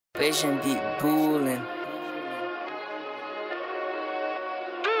Vision be boolin'.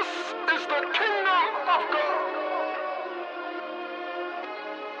 This is the kingdom of God.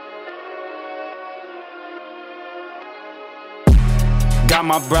 Got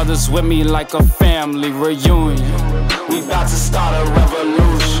my brothers with me like a family reunion. We about to start a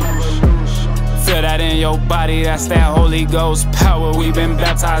revolution. Feel that in your body, that's that Holy Ghost power. We been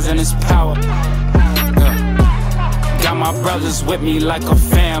baptized in His power. Got my brothers with me like a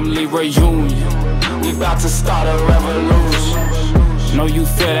family reunion. We about to start a revolution. Know you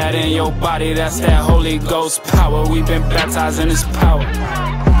feel that in your body, that's that Holy Ghost power. We been baptized in His power.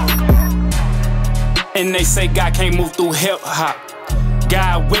 And they say God can't move through hip-hop.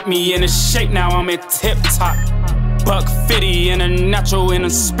 God with me in the shape, now I'm in tip-top. Buck 50 in a natural, in a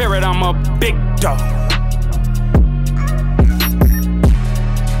spirit, I'm a big dog.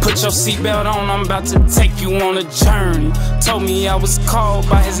 Put your seatbelt on, I'm about to take you on a journey. Told me I was called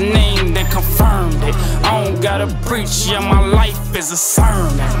by His name, then confirmed it. I don't gotta preach, yeah, my life is a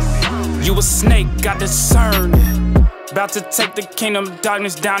sermon. You a snake, I discern it. About to take the kingdom of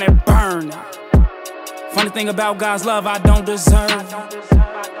darkness down and burn it. Funny thing about God's love, I don't deserve.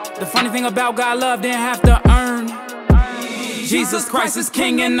 The funny thing about God's love, didn't have to earn. Jesus Christ is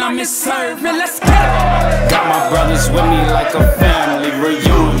King and I'm His servant. Let's get it. Got my brothers with me like a family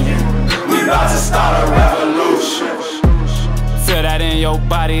reunion. We about to start a revolution. Feel that in your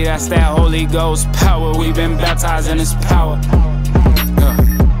body, that's that Holy Ghost power. We been baptized in His power.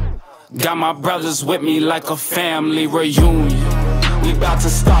 Got my brothers with me like a family reunion. We about to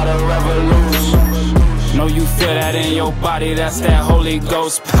start a revolution. Know you feel that in your body, that's that Holy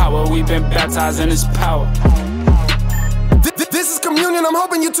Ghost power. We been baptized in His power. This is communion, I'm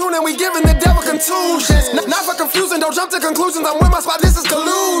hoping you tune in. We giving the devil contusions. Not for confusion, don't jump to conclusions. I'm with my spot, this is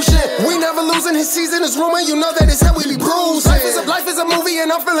collusion. We never losing, His season is rumor. You know that His head we be bruising. Life is a movie and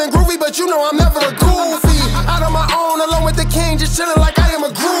I'm feeling groovy, but you know I'm never a goofy. Out on my own, alone with the king, just chilling like I am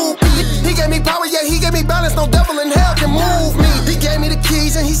a groupie. He gave me power, yeah, He gave me balance. No devil in hell can move me. He gave me the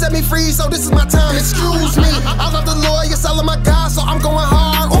keys and He set me free, so this is my time, excuse me. I love the Lord, yes, I love my God, so I'm going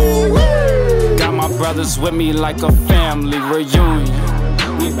hard. Ooh. Got my brothers with me like a family reunion.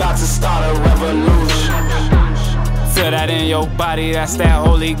 We about to start a revolution. Feel that in your body, that's that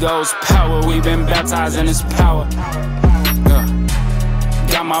Holy Ghost power. We been baptized in His power.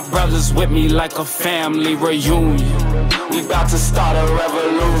 Got my brothers with me like a family reunion. We about to start a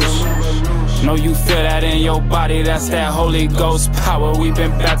revolution. Know you feel that in your body, that's that Holy Ghost power. We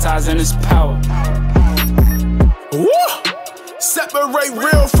been baptized in His power. Woo! Separate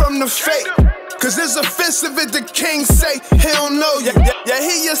real from the fake. Cause it's offensive if the king say he don't know you. Yeah,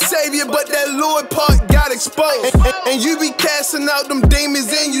 He your savior, but that Lord part got exposed. And you be casting out them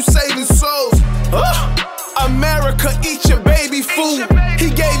demons and you saving souls. America, eat your baby food.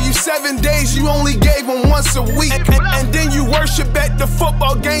 He gave you 7 days, you only gave Him once a week. And then you worship at the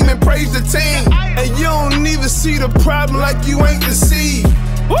football game and praise the team. And you don't even see the problem like you ain't deceived.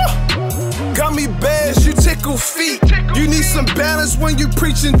 Gummy bears, you tickle feet. You need some balance when you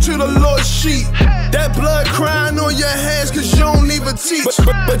preaching to the Lord's sheep. That blood crying on your hands cause you don't even teach.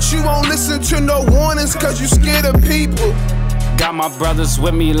 But you won't listen to no warnings cause you scared of people. Got my brothers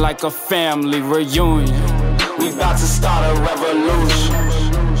with me like a family reunion. We about to start a revolution.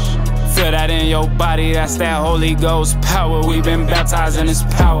 Feel that in your body, that's that Holy Ghost power. We been baptized in His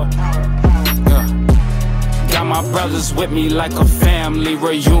power. Got my brothers with me like a family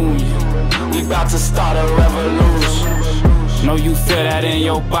reunion. We about to start a revolution. Know you feel that in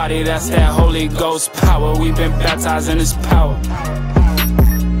your body, that's that Holy Ghost power. We been baptized in His power.